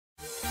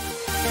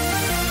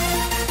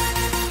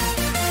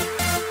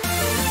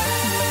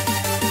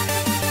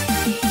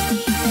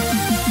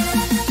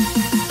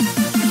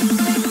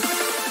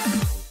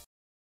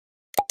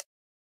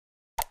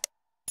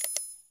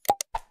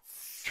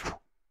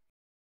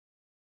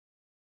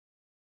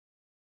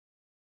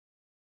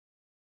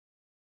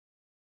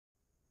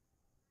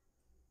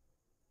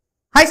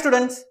Hi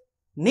students,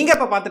 நீங்க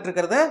இப்ப பார்த்துட்டு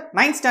இருக்கிறது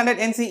 9th standard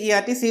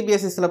NCERT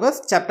CBSE syllabus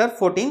chapter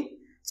 14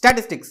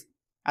 statistics.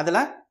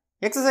 அதுல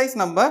exercise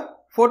number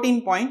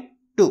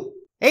 14.2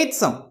 8th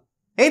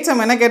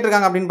sum என்ன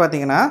கேட்டிருக்காங்க அப்படினு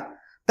பாத்தீங்கன்னா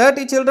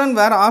 30 children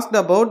were asked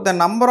about the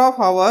number of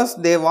hours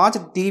they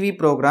watched TV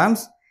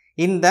programs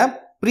in the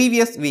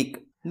previous week.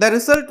 The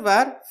result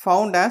were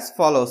found as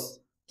follows.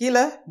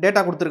 கீழ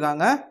data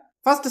கொடுத்திருக்காங்க.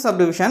 First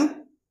subdivision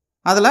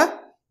அதுல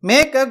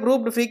make a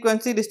grouped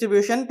frequency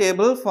distribution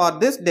table for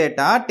this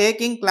data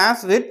taking class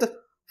width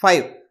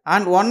 5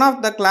 and one of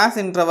the class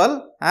interval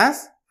as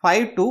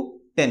 5 to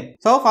 10.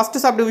 So first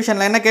subdivision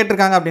la enna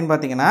கேட்டிருக்காங்க அப்படினு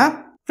பாத்தீங்கன்னா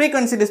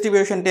frequency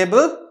distribution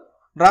table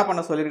draw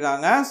பண்ண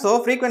சொல்லிருக்காங்க. So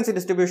frequency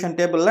distribution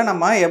table ல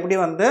நம்ம எப்படி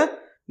வந்து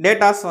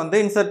datas வந்து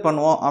இன்சர்ட்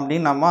பண்ணுவோம்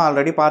அப்படினு நம்ம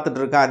ஆல்ரெடி பார்த்துட்டு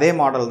இருக்க அதே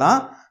மாடல் தான்.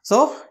 So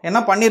என்ன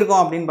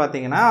பண்ணிருக்கோம் அப்படினு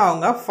பாத்தீங்கன்னா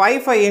அவங்க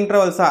 5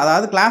 இன்டர்வல்ஸ்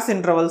அதாவது கிளாஸ்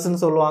இன்டர்வல்ஸ் னு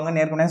சொல்லுவாங்க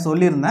ஏற்கனவே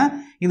சொல்லிருந்தேன்.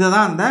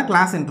 இதுதான் அந்த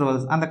கிளாஸ்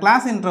இன்டர்வல்ஸ். அந்த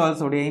கிளாஸ்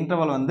இன்டர்வல்ஸ் உடைய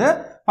இன்டர்வல் வந்து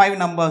 5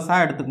 நம்பர்ஸா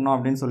எடுத்துக்கணும்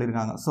அப்படினு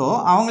சொல்லிருக்காங்க. So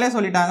அவங்களே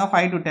சொல்லிட்டாங்க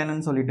 5 to 10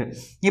 னு சொல்லிட்டு.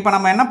 இப்போ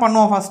நம்ம என்ன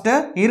பண்ணுவோம் ஃபர்ஸ்ட்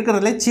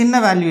இருக்குறதுல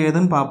சின்ன வேல்யூ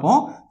எதுன்னு பாப்போம்.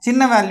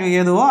 சின்ன வேல்யூ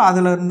எதுவோ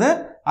அதுல இருந்து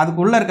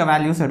அதுக்குள்ள இருக்க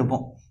வேல்யூஸ்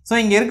எடுப்போம். So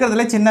இங்க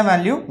இருக்குறதுல சின்ன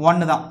வேல்யூ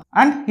 1 தான்.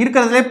 and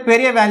இருக்குறதுல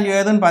பெரிய வேல்யூ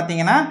எதுன்னு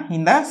பாத்தீங்கன்னா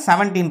இந்த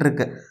 17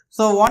 இருக்கு.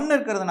 So 1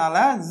 இருக்குறதுனால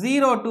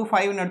 0 to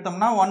 5 னு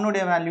எடுத்தோம்னா 1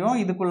 உடைய வேல்யூ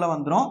இதுக்குள்ள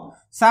வந்துரும்.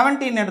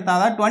 17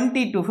 எடுத்தாதா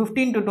 20 to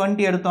 15 to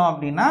 20 எடுத்தோம்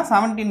அப்படினா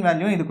 17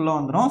 வேல்யூ இதுக்குள்ள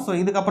வந்துரும். So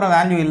இதுக்கு அப்புறம்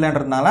வேல்யூ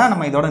இல்லன்றதுனால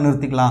நம்ம இதோட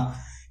நிறுத்திக்கலாம்.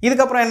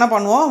 இதுக்கு அப்புறம் என்ன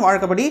பண்ணுவோம்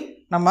வழக்கப்படி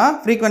நம்ம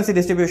frequency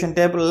distribution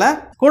tableல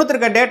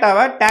கொடுத்திருக்க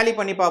டேட்டாவை டாலி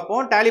பண்ணி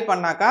பாப்போம். டாலி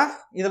பண்ணாக்கா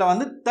இதுல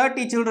வந்து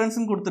 30 childrens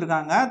னு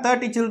கொடுத்திருக்காங்க.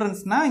 30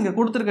 childrensனா இங்க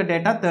கொடுத்திருக்க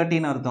டேட்டா 30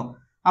 னு அர்த்தம்.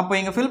 அப்போ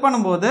இங்க ஃபில்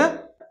பண்ணும்போது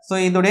சோ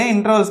இதோட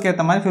இன்டர்வல்ஸ்க்கு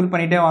ஏத்த மாதிரி ஃபில்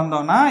பண்ணிட்டே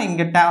வந்தோம்னா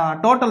இங்க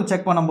டோட்டல்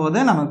செக் பண்ணும்போது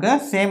நமக்கு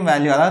சேம்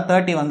வேல்யூ அதாவது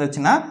 30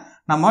 வந்துச்சுனா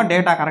நம்ம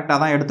டேட்டா கரெக்ட்டா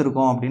தான்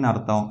எடுத்துறோம் அப்படினு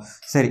அர்த்தம்.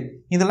 சரி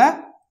இதுல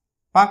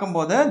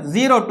பாக்கும்போது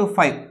 0 to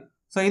 5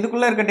 சோ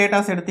இதுக்குள்ள இருக்க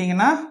டேட்டாஸ்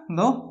எடுத்தீங்கன்னா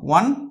இதோ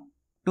 1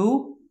 2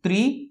 3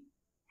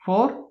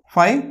 4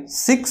 5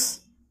 6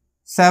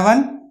 7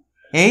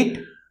 8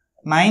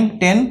 9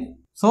 10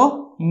 சோ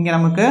இங்க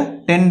நமக்கு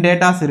 10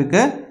 டேட்டாஸ்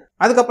இருக்கு.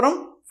 அதுக்கு அப்புறம்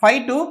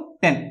 5 to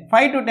 10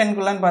 5 to 10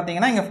 குள்ளன்னு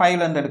பாத்தீங்கன்னா இங்க 5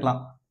 ல இருந்து எடுக்கலாம்.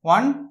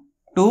 1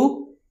 2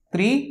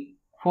 3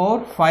 4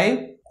 5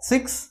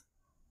 6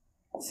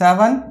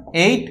 7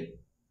 8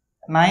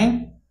 9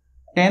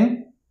 10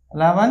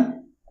 11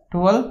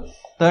 12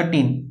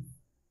 13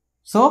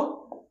 சோ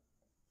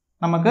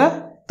நமக்கு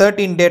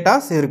 13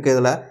 டேட்டாஸ் இருக்கு.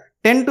 இதுல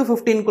 10 to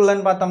 15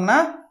 குள்ளன்னு பார்த்தோம்னா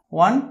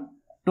 1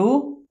 2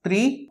 3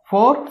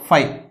 4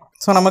 5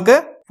 சோ நமக்கு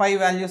 5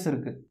 வேல்யூஸ்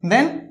இருக்கு.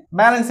 தென்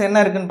பேலன்ஸ்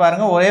என்ன இருக்குன்னு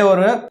பாருங்க. ஒரே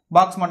ஒரு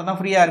பாக்ஸ் மட்டும் தான்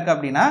ஃப்ரீயா இருக்கு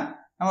அப்படினா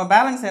நம்ம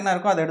பேலன்ஸ் என்ன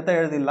இருக்கோ அதை எடுத்து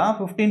எழுதிடலாம்.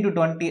 15 to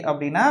 20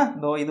 அப்படினா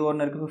இதோ இது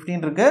ஒன்னு இருக்கு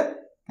 15 இருக்கு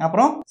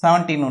அப்புறம்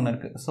 17 ஒன்னு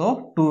இருக்கு. So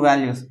 2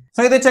 values.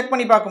 சோ இதை செக்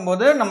பண்ணி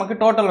பாக்கும்போது நமக்கு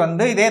டோட்டல்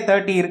வந்து இதே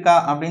 30 இருக்கா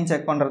அப்படினு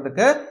செக்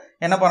பண்றதுக்கு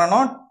என்ன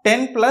பண்ணனும்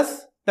 10 plus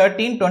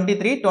 13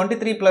 23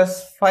 23 plus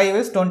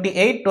 5 is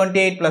 28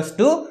 28 plus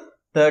 2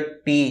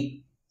 30.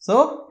 So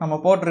நம்ம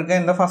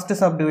போட்டுருக்க இந்த ஃபர்ஸ்ட்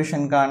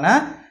சப்டிவிஷனுக்கான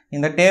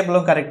இந்த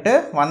டேபிளும் கரெக்ட்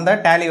வந்த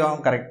டாலியும்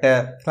correct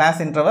class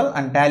interval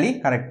and tally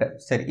correct.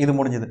 சரி இது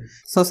முடிஞ்சது.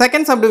 சோ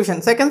செகண்ட்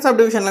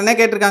சப்டிவிஷன்ல என்ன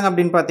கேட்டிருக்காங்க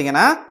அப்படினு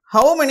பாத்தீங்கன்னா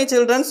how many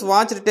children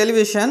watched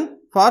television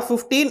for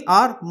 15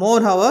 or more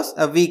hours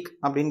a week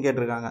அப்படினு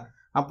கேட்டிருக்காங்க.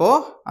 அப்போ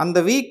அந்த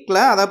வீக்ல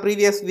அதாவது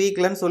ப்ரீவியஸ்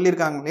வீக்லன்னு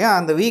சொல்லியிருக்காங்க இல்லையா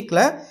அந்த வீக்ல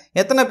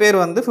எத்தனை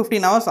பேர் வந்து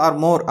 15 hours or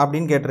more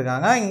அப்படின்னு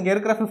கேட்டிருக்காங்க. இங்க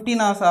இருக்கிற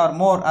 15 hours or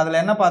more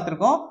அதுல என்ன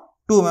பார்த்திருக்கோம்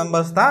 2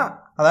 members தான்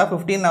அதாவது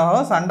 15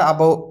 hours and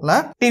aboveல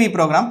டிவி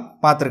ப்ரோக்ராம்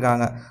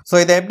பார்த்திருக்காங்க. ஸோ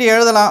இதை எப்படி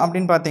எழுதலாம்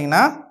அப்படின்னு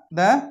பார்த்தீங்கன்னா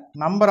the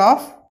number of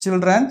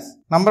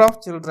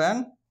children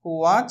who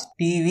watch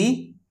TV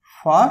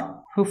for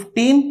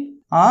 15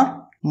 or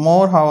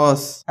more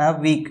hours a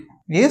week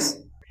is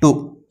 2.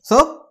 So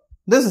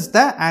this is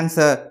the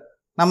answer.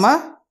 நம்ம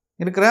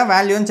இருக்கிற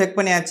வேல்யூவும் செக்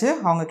பண்ணியாச்சு.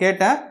 அவங்க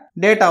கேட்ட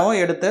டேட்டாவும்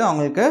எடுத்து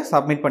அவங்களுக்கு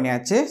சப்மிட்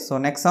பண்ணியாச்சு. ஸோ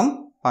நெக்ஸ்ட் சம்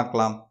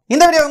பார்க்கலாம்.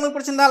 இந்த வீடியோ உங்களுக்கு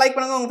பிடிச்சிருந்தா லைக்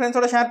பண்ணுங்க, உங்க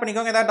ஃப்ரெண்ட்ஸோட ஷேர்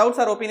பண்ணிக்கோங்க. ஏதாவது டவுட்ஸ்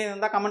ஆர் ஒப்பீனியன்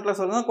இருந்தால் கமெண்ட்ல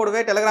சொல்லுங்க. கூடவே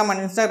டெலிகிராம்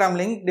அண்ட் இன்ஸ்டாகிராம்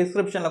லிங்க்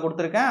டிஸ்கிரிப்ஷன்ல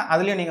கொடுத்துருக்கேன்.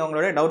 அதுலயும் நீங்க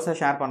உங்களோட டவுட்ஸை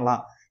ஷேர்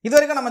பண்ணலாம். இது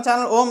வரைக்கும் நம்ம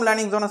சேனல் ஓம்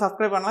லேர்னிங் ஜோனை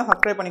சப்ஸ்கிரைப் பண்ணலாம்,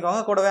 சப்ஸ்கிரைப்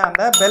பண்ணிக்கோங்க. கூடவே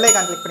அந்த பெல்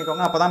ஐகான் கிளிக்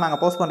பண்ணிக்கோங்க. அப்பதான் நாங்க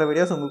போஸ்ட் பண்ற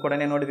வீடியோஸ் உங்களுக்கு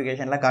உடனே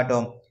நோட்டிஃபிகேஷன்ல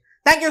காட்டும்.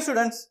 Thank you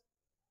students.